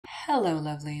Hello,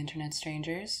 lovely internet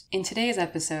strangers. In today's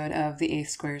episode of the Eighth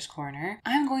Squares Corner,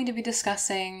 I'm going to be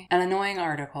discussing an annoying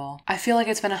article. I feel like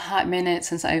it's been a hot minute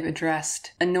since I've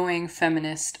addressed annoying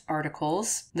feminist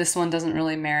articles. This one doesn't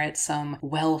really merit some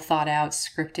well thought out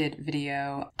scripted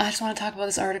video. I just want to talk about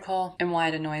this article and why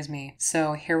it annoys me.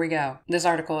 So here we go. This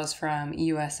article is from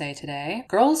USA Today.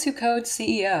 Girls Who Code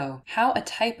CEO: How a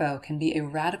Typo Can Be a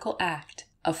Radical Act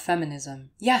of Feminism.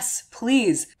 Yes,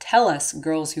 please tell us,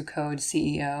 Girls Who Code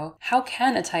CEO, how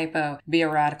can a typo be a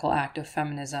radical act of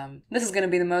feminism? This is going to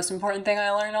be the most important thing I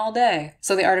learn all day.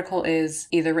 So the article is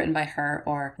either written by her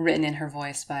or written in her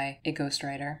voice by a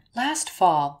ghostwriter. Last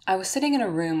fall, I was sitting in a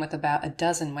room with about a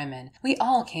dozen women. We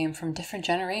all came from different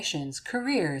generations,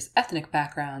 careers, ethnic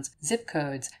backgrounds, zip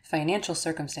codes, financial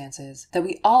circumstances. That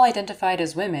we all identified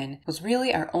as women was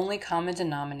really our only common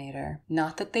denominator.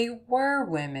 Not that they were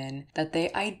women, that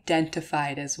they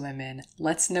identified as women.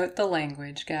 Let's note the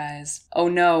language, guys. Oh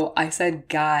no, I said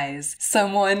guys.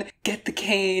 Someone get the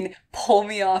cane, pull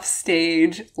me off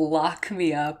stage, lock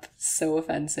me up. So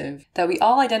offensive. That we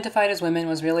all identified as women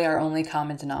was really our only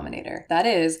common denominator. That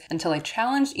is, until I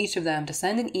challenged each of them to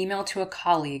send an email to a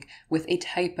colleague with a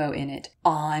typo in it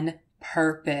on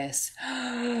purpose.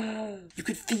 You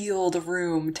could feel the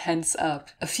room tense up.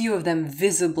 A few of them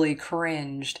visibly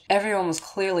cringed. Everyone was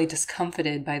clearly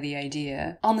discomfited by the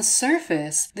idea. On the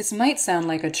surface, this might sound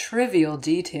like a trivial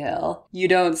detail. You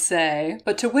don't say.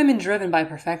 But to women driven by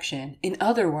perfection, in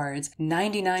other words,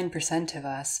 99% of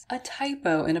us, a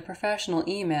typo in a professional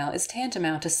email is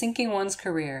tantamount to sinking one's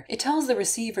career. It tells the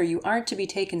receiver you aren't to be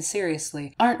taken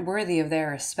seriously, aren't worthy of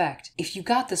their respect. If you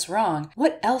got this wrong,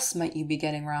 what else might you be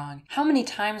getting wrong? How many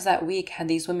times that week had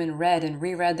these women read and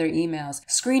reread their emails,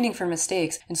 screening for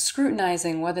mistakes and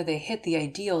scrutinizing whether they hit the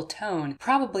ideal tone?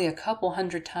 Probably a couple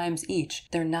hundred times each.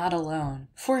 They're not alone.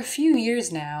 For a few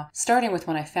years now, starting with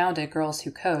when I founded Girls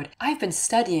Who Code, I've been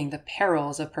studying the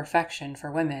perils of perfection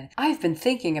for women. I've been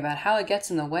thinking about how it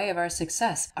gets in the way of our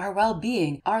success, our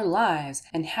well-being, our lives,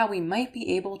 and how we might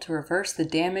be able to reverse the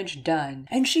damage done.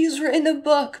 And she's written a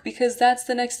book, because that's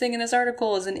the next thing in this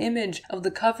article is an image of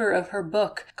the cover of her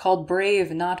book called Brave,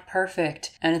 Not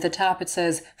Perfect. And at the top it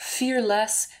says, fear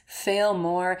less, fail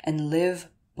more, and live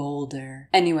bolder.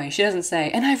 Anyway, she doesn't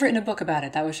say, and I've written a book about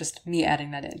it. That was just me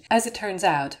adding that in. As it turns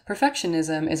out,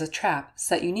 perfectionism is a trap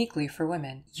set uniquely for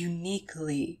women.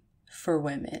 Uniquely for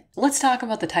women. Let's talk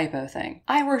about the typo thing.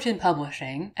 I worked in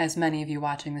publishing, as many of you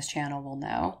watching this channel will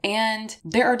know, and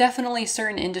there are definitely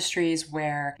certain industries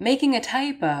where making a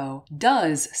typo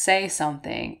does say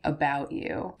something about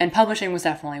you. And publishing was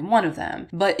definitely one of them.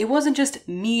 But it wasn't just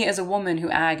me as a woman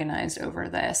who agonized over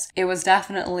this. It was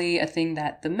definitely a thing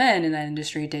that the men in that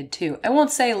industry did too. I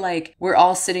won't say like we're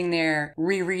all sitting there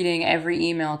rereading every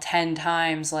email 10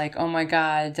 times like, oh my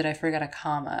god, did I forget a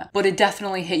comma? But it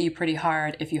definitely hit you pretty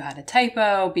hard if you had a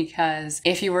typo, because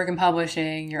if you work in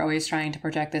publishing, you're always trying to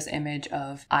project this image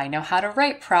of, I know how to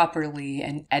write properly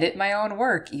and edit my own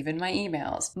work, even my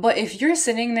emails. But if you're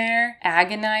sitting there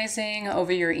agonizing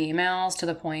over your emails to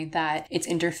the point that it's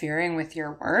interfering with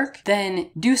your work,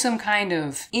 then do some kind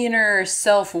of inner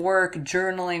self-work,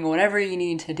 journaling, whatever you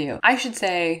need to do. I should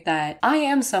say that I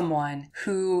am someone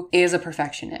who is a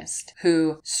perfectionist,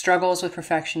 who struggles with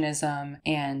perfectionism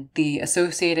and the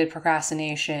associated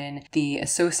procrastination, the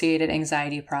associated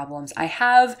anxiety problems I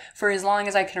have for as long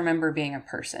as I can remember being a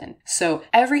person. So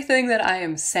everything that I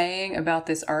am saying about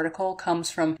this article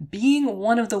comes from being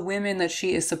one of the women that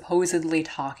she is supposedly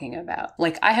talking about.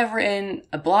 Like, I have written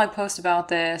a blog post about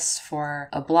this for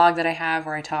a blog that I have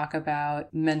where I talk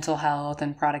about mental health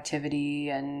and productivity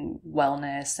and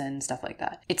wellness and stuff like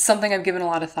that. It's something I've given a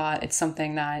lot of thought. It's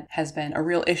something that has been a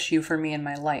real issue for me in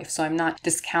my life. So I'm not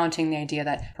discounting the idea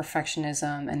that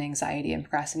perfectionism and anxiety and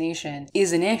procrastination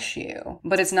is an issue.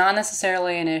 But it's not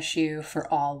necessarily an issue for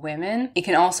all women. It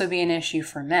can also be an issue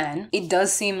for men. It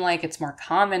does seem like it's more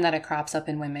common that it crops up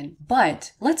in women,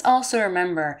 but let's also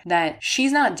remember that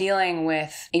she's not dealing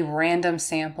with a random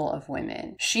sample of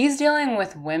women. She's dealing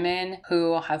with women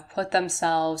who have put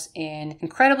themselves in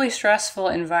incredibly stressful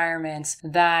environments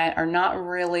that are not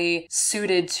really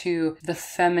suited to the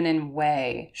feminine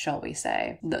way, shall we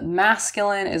say. The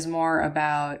masculine is more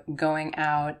about going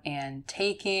out and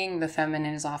taking, the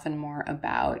feminine is often more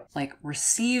about like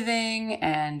receiving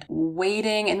and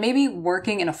waiting and maybe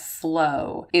working in a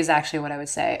flow is actually what I would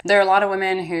say. There are a lot of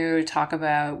women who talk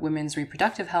about women's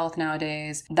reproductive health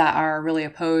nowadays that are really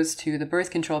opposed to the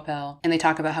birth control pill. And they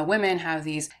talk about how women have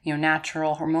these,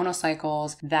 natural hormonal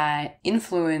cycles that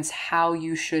influence how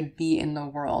you should be in the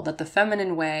world. That the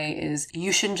feminine way is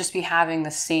you shouldn't just be having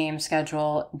the same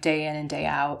schedule day in and day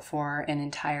out for an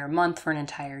entire month, for an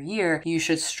entire year. You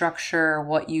should structure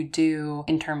what you do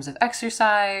in terms of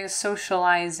exercise,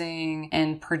 socializing,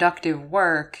 and productive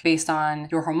work based on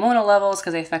your hormonal levels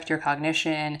because they affect your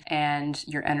cognition and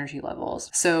your energy levels.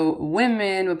 So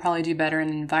women would probably do better in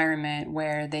an environment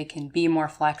where they can be more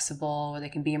flexible, where they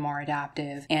can be more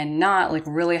adaptive, and not like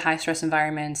really high stress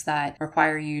environments that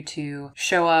require you to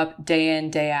show up day in,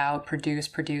 day out, produce,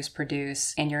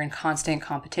 and you're in constant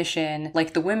competition,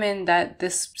 like the women that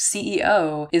this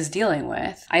CEO is dealing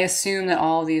with. I assume that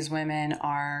all of these women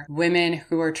are women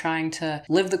who are trying to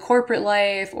live the corporate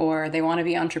life, or they want to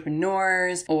be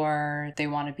entrepreneurs, or they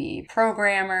want to be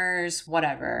programmers,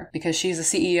 whatever, because she's the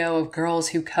CEO of Girls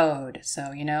Who Code.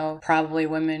 So, probably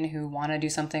women who want to do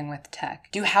something with tech.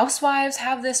 Do housewives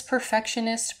have this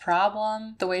perfectionist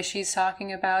problem the way she's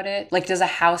talking about it? Like, does a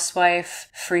housewife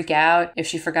freak out if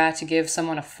she forgot to give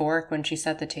someone a fork when she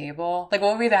set the table? Like,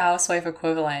 what would be the housewife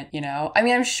equivalent, I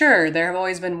mean, I'm sure there have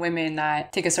always been women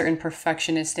that take a certain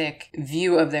perfectionistic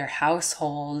view of their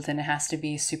household and it has to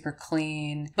be super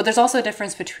clean. But there's also a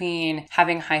difference between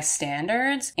having high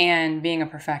standards and being a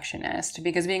perfectionist,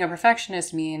 because being a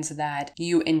perfectionist means that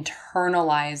you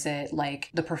internalize it, like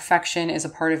the perfection is a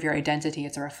part of your identity.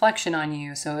 It's a reflection on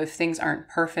you. So if things aren't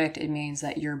perfect, it means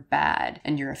that you're bad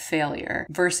and you're a failure,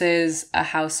 versus a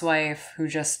housewife who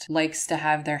just likes to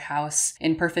have their house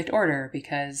in perfect order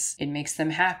because it makes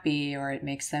them happy or it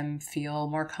makes them feel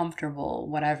more comfortable,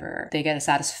 whatever. They get a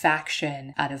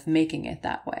satisfaction out of making it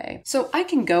that way. So I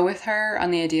can go with her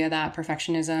on the idea that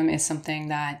perfectionism is something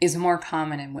that is more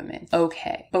common in women.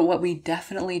 Okay. But what we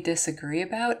definitely disagree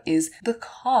about is the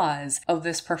cause of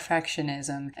this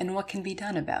perfectionism and what can be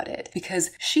done about it.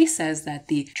 Because she says that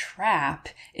the trap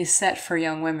is set for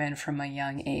young women from a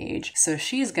young age. So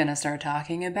she's gonna start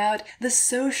talking about the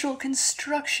social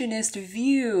constructionist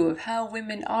view of how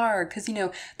women are, because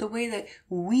the way that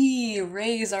we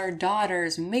raise our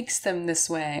daughters makes them this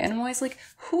way. And I'm always like,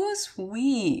 who's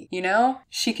we?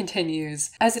 She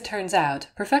continues, as it turns out,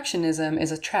 perfectionism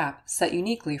is a trap set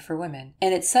uniquely for women,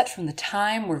 and it's set from the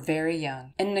time we're very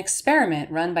young. In an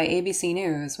experiment run by ABC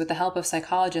News with the help of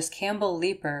psychologist Campbell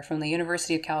Leeper from the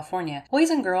University of California, boys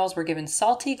and girls were given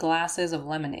salty glasses of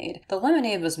lemonade. The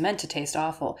lemonade was meant to taste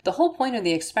awful. The whole point of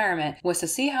the experiment was to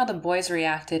see how the boys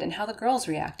reacted and how the girls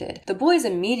reacted. The boys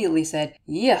immediately said,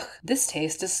 "Yuck, this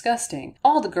tastes disgusting."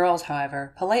 All the girls,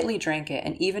 however, politely drank it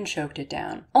and even choked it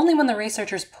down. Only when the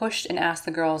researchers pushed and asked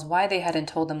the girls why they hadn't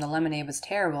told them the lemonade was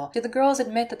terrible did the girls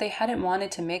admit that they hadn't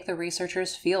wanted to make the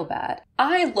researchers feel bad.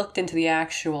 I looked into the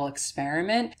actual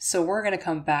experiment, so we're going to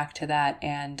come back to that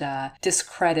and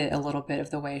discredit a little bit of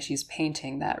the way she's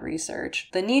painting that research.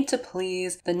 The need to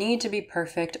please, the need to be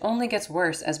perfect only gets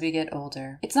worse as we get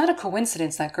older. It's not a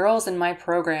coincidence that girls in my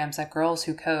programs at Girls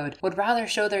Who Code would rather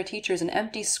show their teachers an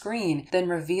empty screen than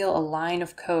reveal a line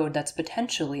of code that's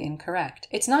potentially incorrect.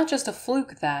 It's not just a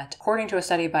fluke that, according to a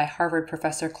study by Harvard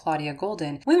professor Claudia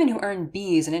Golden, women who earn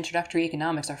B's in introductory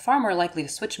economics are far more likely to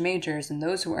switch majors than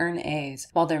those who earn A's,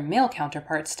 while their male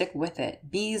counterparts stick with it.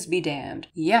 B's be damned.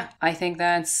 Yeah, I think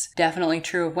that's definitely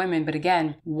true of women, but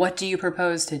again, what do you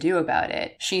propose to do about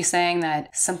it? She's saying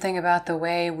that something about the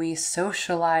way we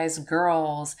socialize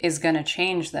girls is gonna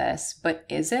change this, but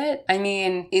is it? I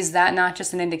mean, is that not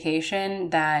just an indication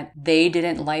that they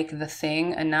didn't like the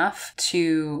thing enough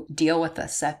to deal with the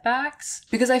setbacks?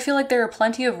 Because I feel like there are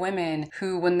plenty of women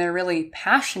who, when they're really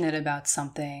passionate about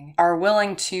something, are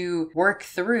willing to work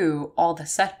through all the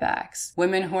setbacks.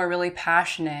 Women who are really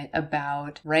passionate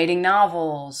about writing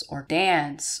novels or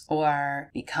dance or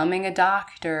becoming a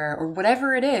doctor or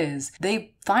whatever it is,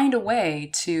 they find a way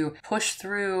to push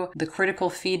through the critical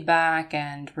feedback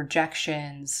and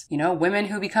rejections. Women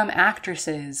who become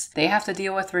actresses, they have to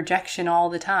deal with rejection all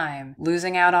the time,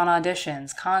 losing out on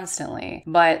auditions constantly,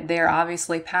 but they're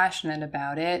obviously passionate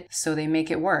about it, so they make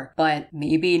it work. But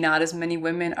maybe not as many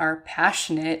women are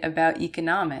passionate about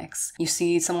economics. You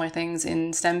see similar things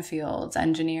in STEM fields,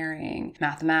 engineering,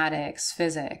 mathematics,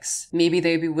 physics. Maybe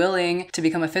they'd be willing to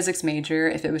become a physics major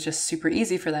if it was just super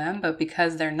easy for them, but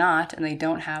because they're not and they don't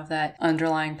don't have that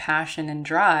underlying passion and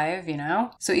drive, you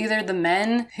know? So either the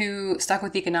men who stuck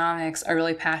with economics are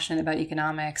really passionate about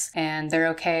economics and they're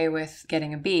okay with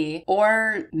getting a B,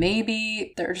 or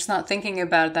maybe they're just not thinking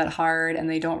about it that hard and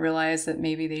they don't realize that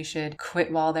maybe they should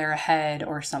quit while they're ahead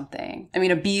or something. I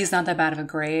mean, a B is not that bad of a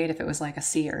grade. If it was like a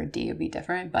C or a D, it would be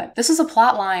different. But this is a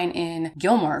plot line in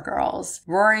Gilmore Girls.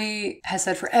 Rory has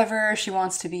said forever she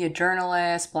wants to be a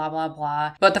journalist, blah, blah,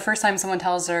 blah. But the first time someone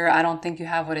tells her, I don't think you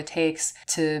have what it takes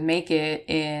to make it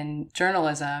in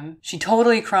journalism, she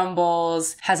totally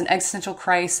crumbles, has an existential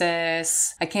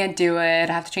crisis. I can't do it.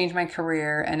 I have to change my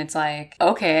career. And it's like,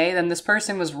 okay, then this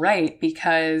person was right,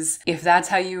 because if that's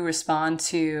how you respond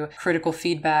to critical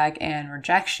feedback and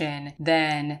rejection,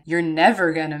 then you're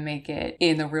never gonna make it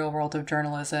in the real world of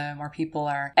journalism, where people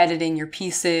are editing your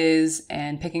pieces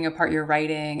and picking apart your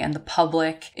writing and the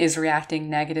public is reacting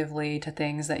negatively to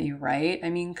things that you write. I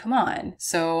mean, come on.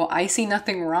 So I see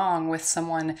nothing wrong with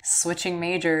someone switching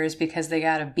majors because they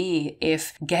got a B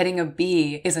if getting a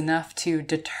B is enough to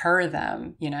deter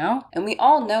them, you know? And we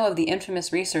all know of the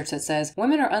infamous research that says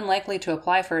women are unlikely to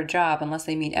apply for a job unless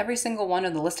they meet every single one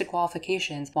of the listed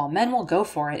qualifications, while men will go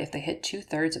for it if they hit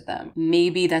 2/3 of them.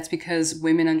 Maybe that's because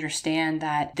women understand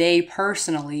that they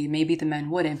personally, maybe the men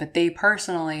wouldn't, but they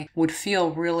personally would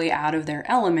feel really out of their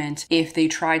element if they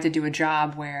tried to do a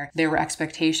job where there were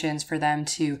expectations for them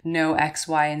to know X,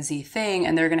 Y, and Z thing,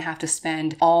 and they're going to have to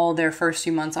spend all their first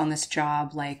few months on this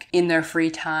job, like in their free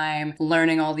time,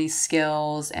 learning all these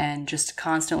skills and just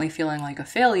constantly feeling like a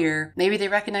failure. Maybe they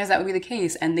recognize that would be the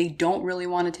case and they don't really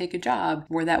want to take a job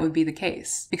where that would be the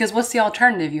case. Because what's the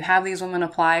alternative? You have these women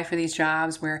apply for these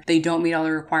jobs where they don't meet all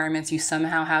the requirements, you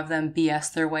somehow have them BS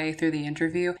their way through the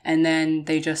interview, and then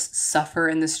they just suffer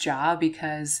in this job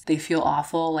because they feel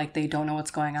awful, like they don't know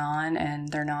what's going on and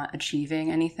they're not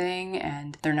achieving anything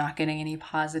and they're not getting any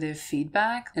positive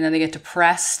feedback. And then they get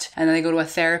depressed and then they go to a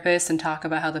therapist and talk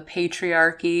about how the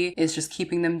patriarchy is just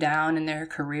keeping them down in their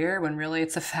career, when really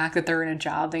it's the fact that they're in a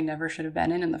job they never should have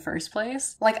been in the first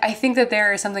place. Like, I think that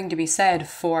there is something to be said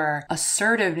for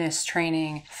assertiveness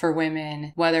training for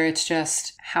women, whether it's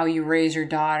just how you raise your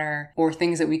daughter or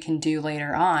things that we can do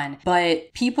later on.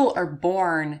 But people are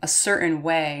born a certain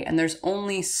way and there's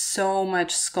only so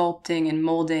much sculpting and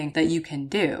molding that you can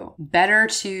do. Better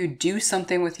to do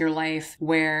something with your life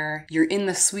where you're in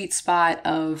the sweet spot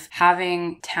of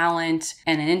having talent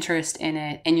and an interest in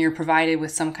it and you're provided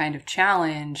with some kind of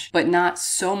challenge, but not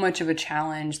so much of a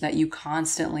challenge that you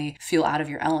constantly feel out of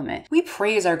your element. We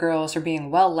praise our girls for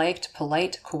being well-liked,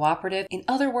 polite, cooperative, in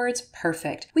other words,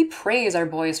 perfect. We praise our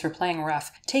boys for playing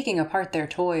rough, taking apart their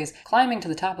toys, climbing to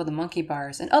the top of the monkey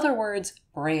bars, in other words,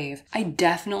 brave. I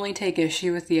definitely take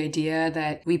issue with the idea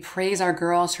that we praise our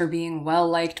girls for being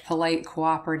well-liked, polite,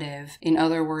 cooperative, in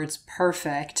other words,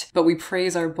 perfect, but we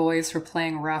praise our boys for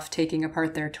playing rough, taking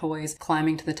apart their toys,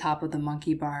 climbing to the top of the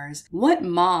monkey bars. What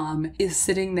mom is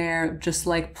sitting there just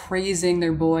like praising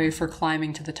their boy for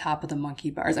climbing to the top of the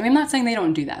monkey bars? I mean, I'm not saying they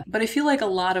don't do that, but I feel like a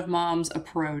lot of moms'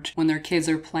 approach when their kids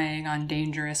are playing on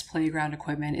dangerous playground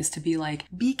equipment is to be like,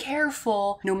 be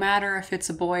careful, no matter if it's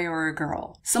a boy or a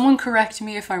girl. Someone correct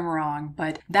me if I'm wrong,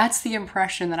 but that's the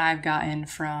impression that I've gotten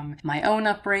from my own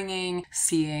upbringing,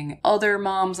 seeing other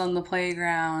moms on the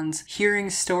playgrounds, hearing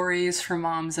stories from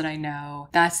moms that I know.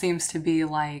 That seems to be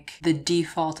like the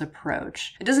default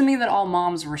approach. It doesn't mean that all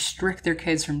moms restrict their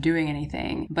kids from doing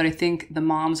anything, but I think the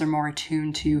moms are more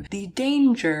attuned to the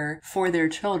danger for their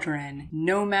children,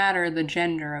 no matter the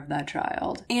gender of that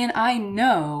child. And I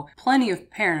know plenty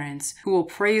of parents who will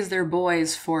praise their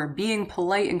boys for being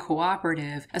polite and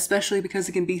cooperative, especially because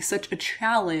it can be such a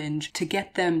challenge to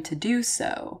get them to do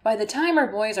so. By the time our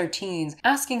boys are teens,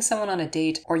 asking someone on a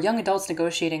date, or young adults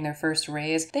negotiating their first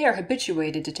raise, they are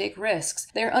habituated to take risks.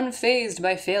 They are unfazed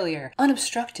by failure,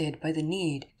 unobstructed by the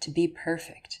need to be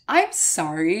perfect. I'm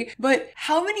sorry, but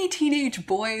how many teenage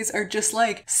boys are just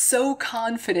like so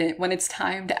confident when it's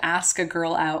time to ask a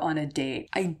girl out on a date?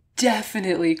 I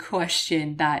definitely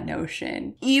question that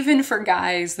notion. Even for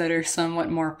guys that are somewhat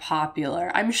more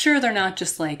popular. I'm sure they're not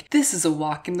just like, this is a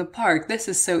walk in the park, this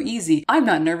is so easy. I'm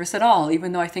not nervous at all,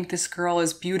 even though I think this girl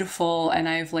is beautiful and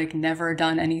I've like never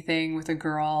done anything with a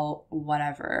girl,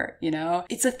 whatever, you know?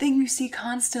 It's a thing you see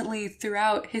constantly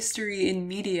throughout history in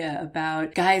media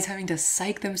about guys having to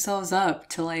psych themselves up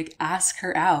to like ask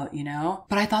her out, you know?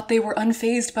 But I thought they were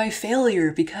unfazed by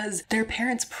failure because their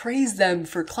parents praised them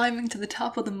for climbing to the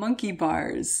top of the monkey monkey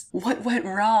bars? What went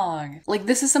wrong? Like,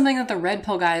 this is something that the red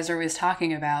pill guys are always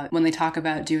talking about when they talk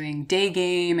about doing day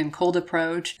game and cold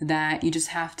approach, that you just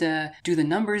have to do the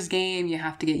numbers game, you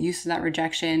have to get used to that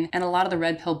rejection. And a lot of the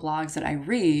red pill blogs that I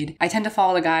read, I tend to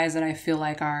follow the guys that I feel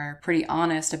like are pretty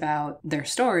honest about their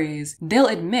stories. They'll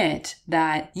admit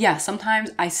that, yeah,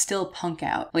 sometimes I still punk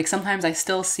out. Like, sometimes I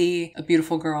still see a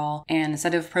beautiful girl, and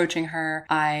instead of approaching her,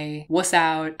 I wuss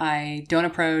out, I don't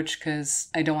approach because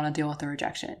I don't want to deal with the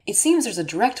rejection. It seems there's a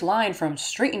direct line from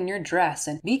straighten your dress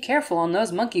and be careful on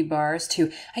those monkey bars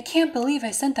to I can't believe I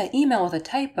sent that email with a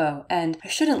typo, and I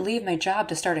shouldn't leave my job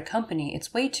to start a company.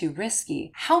 It's way too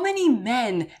risky. How many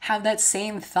men have that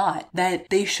same thought that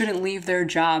they shouldn't leave their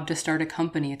job to start a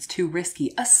company? It's too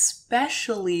risky,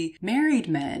 especially married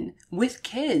men with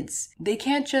kids. They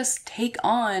can't just take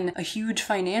on a huge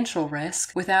financial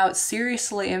risk without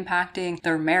seriously impacting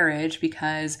their marriage,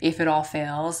 because if it all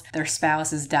fails, their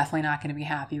spouse is definitely not going to be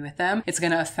happy with them. It's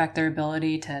going to affect their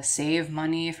ability to save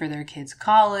money for their kids'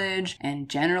 college and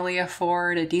generally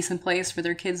afford a decent place for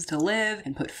their kids to live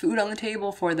and put food on the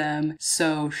table for them.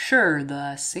 So sure,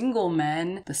 the single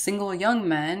men, the single young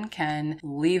men can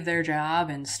leave their job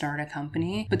and start a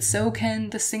company, but so can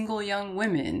the single young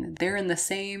women. They're in the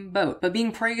same boat. But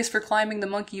being praised for climbing the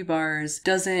monkey bars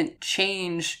doesn't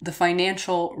change the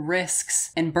financial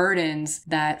risks and burdens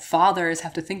that fathers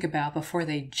have to think about before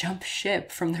they jump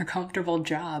ship from their comfortable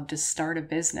job to start a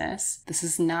business. This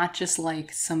is not just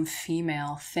like some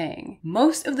female thing.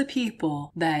 Most of the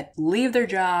people that leave their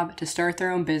job to start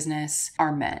their own business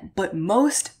are men. But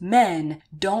most men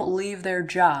don't leave their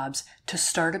jobs to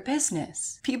start a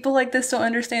business. People like this don't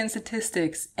understand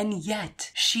statistics, and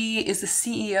yet she is the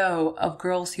CEO of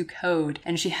Girls Who Code,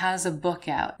 and she has a book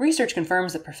out. Research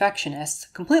confirms that perfectionists,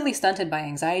 completely stunted by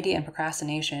anxiety and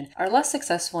procrastination, are less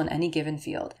successful in any given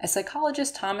field. As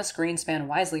psychologist Thomas Greenspan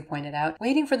wisely pointed out,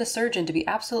 waiting for the surgeon to be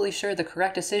absolutely sure the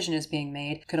correct decision is being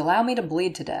made could allow me to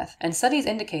bleed to death, and studies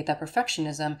indicate that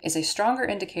perfectionism is a stronger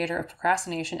indicator of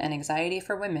procrastination and anxiety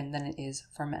for women than it is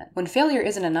for men. When failure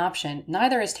isn't an option,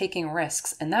 neither is taking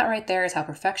risks, and that right there is how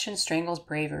perfection strangles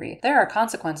bravery. There are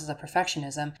consequences of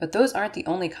perfectionism, but those aren't the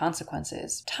only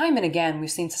consequences. Time and again, we've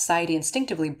seen society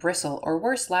instinctively bristle, or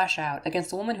worse, lash out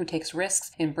against a woman who takes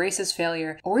risks, embraces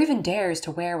failure, or even dares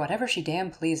to wear whatever she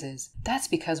damn pleases. That's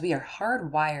because we are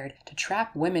hardwired to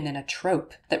trap women in a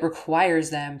trope that requires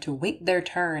them to wait their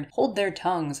turn, hold their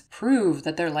tongues, prove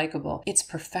that they're likable. It's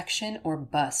perfection or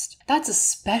bust. That's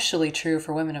especially true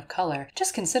for women of color.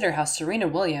 Just consider how Serena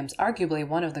Williams, arguably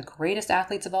one of the greatest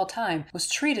athletes of all time, was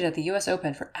treated at the US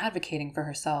Open for advocating for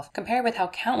herself, compared with how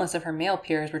countless of her male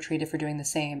peers were treated for doing the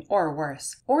same, or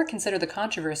worse. Or consider the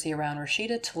controversy around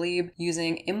Rashida Tlaib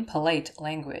using impolite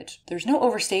language. There's no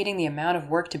overstating the amount of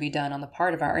work to be done on the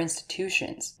part of our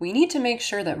institutions. We need to make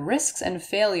sure that risks and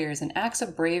failures and acts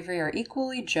of bravery are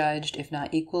equally judged, if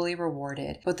not equally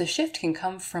rewarded. But the shift can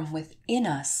come from within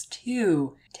us,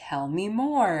 too. Tell me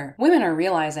more. Women are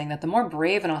realizing that the more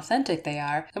brave and authentic they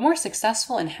are, the more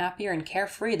successful and happier and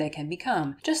carefree they can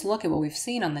become. Just look at what we've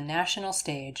seen on the national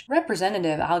stage.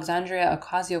 Representative Alexandria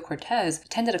Ocasio-Cortez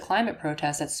attended a climate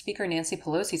protest at Speaker Nancy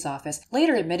Pelosi's office,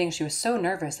 later admitting she was so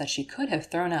nervous that she could have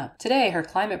thrown up. Today, her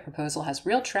climate proposal has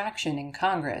real traction in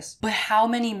Congress. But how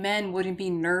many men wouldn't be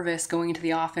nervous going into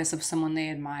the office of someone they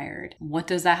admired? What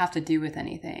does that have to do with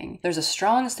anything? There's a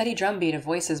strong, steady drumbeat of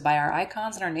voices by our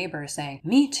icons and our neighbors saying,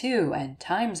 "Me too," and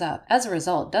 "Time's up." As a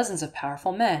result, dozens of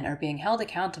powerful men are being held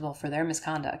accountable for their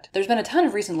misconduct. There's been a ton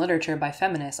of recent literature by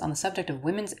feminists on the subject of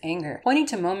women's anger, pointing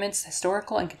to moments,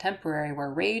 historical and contemporary, where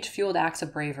rage fueled acts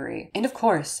of bravery. And of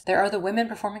course, there are the women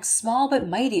performing small but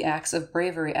mighty acts of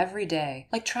bravery every day,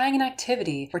 like trying an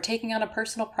activity or taking on a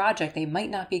personal project they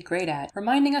might not be great at,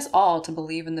 reminding us all to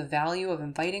believe in the value of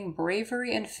inviting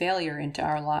bravery and failure into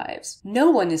our lives.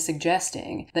 No one is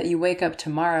suggesting that you wake up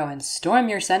tomorrow and storm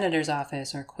your senator's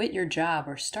office or quit your job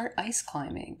or start ice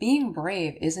climbing. Being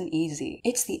brave isn't easy.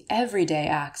 It's the everyday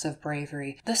acts of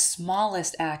bravery, the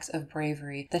smallest acts of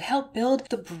bravery, that help build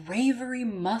the bravery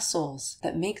muscles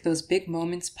that make those big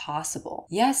moments possible.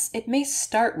 Yes, it may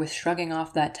start with shrugging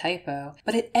off that typo,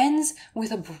 but it ends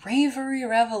with a bravery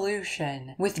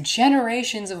revolution, with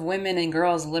generations of women and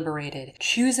girls liberated,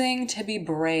 choosing to be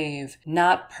brave,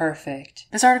 not perfect.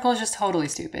 This article is just totally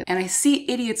stupid, and I see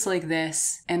idiots like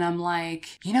this, and I'm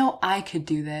like, you know, I could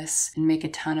do this and make a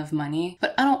ton of money,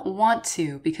 but I don't want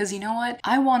to, because you know what?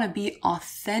 I want to be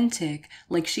authentic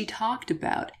like she talked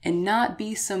about, and not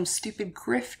be some stupid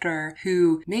grifter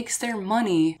who makes their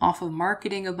money off of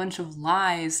marketing a bunch of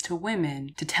lies to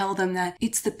women to tell them that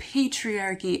it's the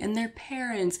patriarchy and their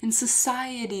parents and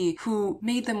society who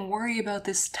made them worry about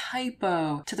this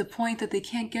typo to the point that they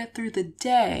can't get through the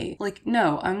day. Like,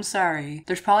 no, I'm sorry.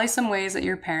 There's probably some ways that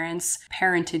your parents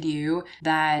parented you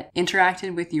that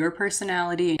interacted with your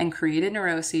personality and created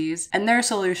neuroses, and there are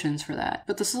solutions for that.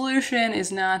 But the solution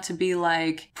is not to be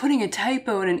like, putting a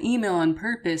typo in an email on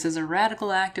purpose is a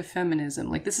radical act of feminism.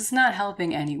 Like, this is not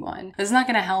helping anyone. This is not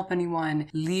going to help anyone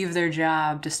leave their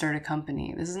job to start a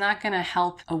company. This is not going to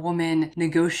help a woman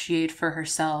negotiate for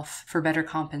herself for better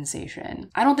compensation.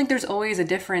 I don't think there's always a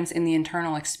difference in the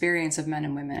internal experience of men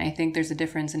and women. I think there's a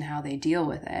difference in how they deal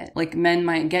with it. Like, men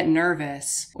might get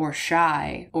nervous or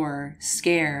shy or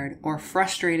scared or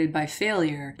frustrated by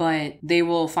failure, but they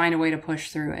will find a way to push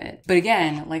through it. But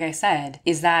again, like I said,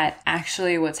 is that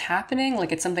actually what's happening?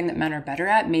 Like, it's something that men are better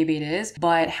at? Maybe it is,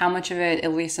 but how much of it,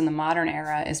 at least in the modern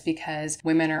era, is because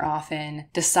women are often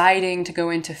deciding to go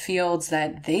into fields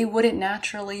that they wouldn't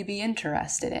naturally be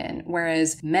interested in,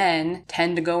 whereas men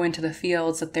tend to go into the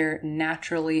fields that they're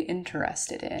naturally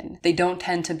interested in. They don't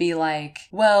tend to be like,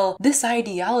 well, this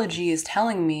ideology is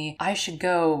telling me I should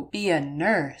go be a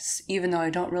nurse, even though I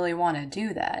don't really want to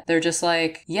do that. They're just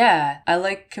like, yeah, I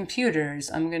like computers.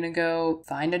 I'm gonna go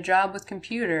find a job with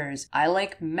computers. I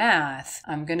like math.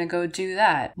 I'm gonna go do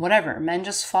that. Whatever. Men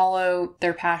just follow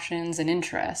their passions and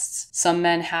interests. Some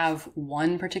men have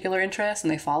one particular interest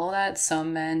and they follow that.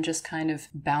 Some men just kind of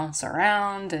bounce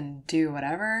around and do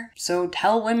whatever. So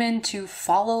tell women to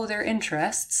follow their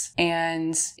interests,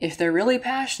 and if they're really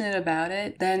passionate about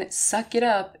it, then suck it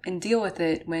up and deal with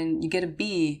it when you get a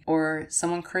B or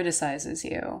someone criticizes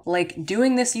you. Like,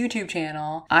 doing this YouTube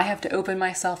channel, I have to open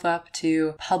myself up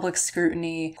to public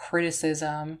scrutiny,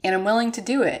 criticism, and I'm willing to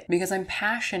do it because I'm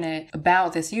passionate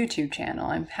about this YouTube channel.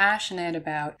 I'm passionate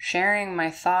about sharing my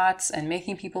thoughts and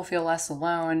making people feel less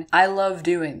alone. I love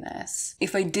doing this.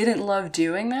 If I didn't love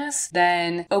doing this,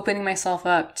 then opening myself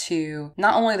up to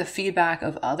not only the feedback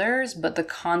of others, but the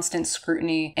constant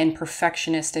scrutiny and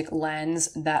perfectionistic lens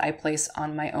that I place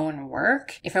on my own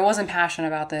work. If I wasn't passionate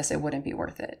about this, it wouldn't be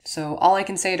worth it. So all I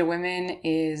can say to women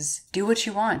is do what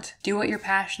you want. Do what you're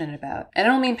passionate about. And I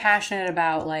don't mean passionate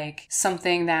about like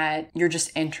something that you're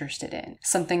just interested in,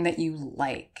 something that you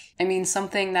like. I mean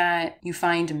something that you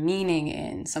find meaning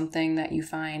in, something that you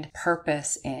find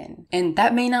purpose in. And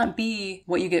that may not be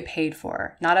what you get paid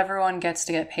for. Not everyone gets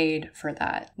to get paid for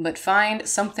that. But find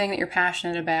something that you're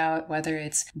passionate about, whether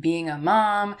it's being a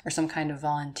mom or some kind of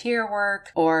volunteer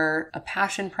work or a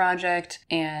passion project.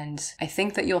 And I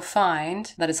think that you'll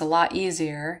find that it's a lot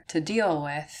easier to deal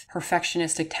with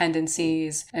perfectionistic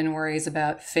tendencies and worries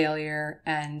about failure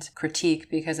and critique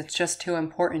because it's just too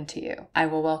important to you. I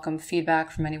will welcome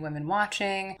feedback from any women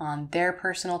watching on their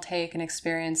personal take and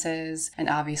experiences, and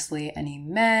obviously any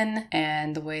men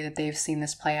and the way that they've seen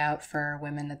this play out for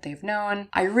women that they've known.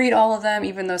 I read all of them,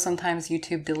 even though sometimes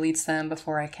YouTube deletes them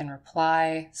before I can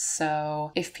reply.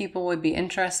 So if people would be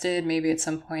interested, maybe at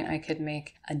some point I could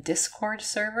make a Discord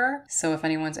server. So if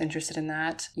anyone's interested in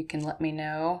that, you can let me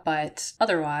know. But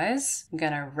otherwise, I'm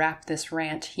gonna wrap this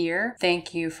rant here.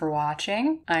 Thank you for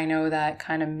watching. I know that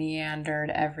kind of meandered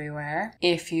everywhere.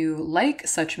 If you like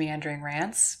such meandering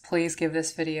rants, please give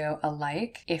this video a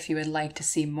like. If you would like to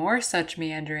see more such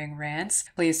meandering rants,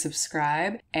 please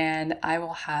subscribe, and I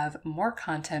will have more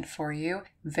content for you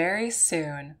very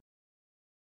soon.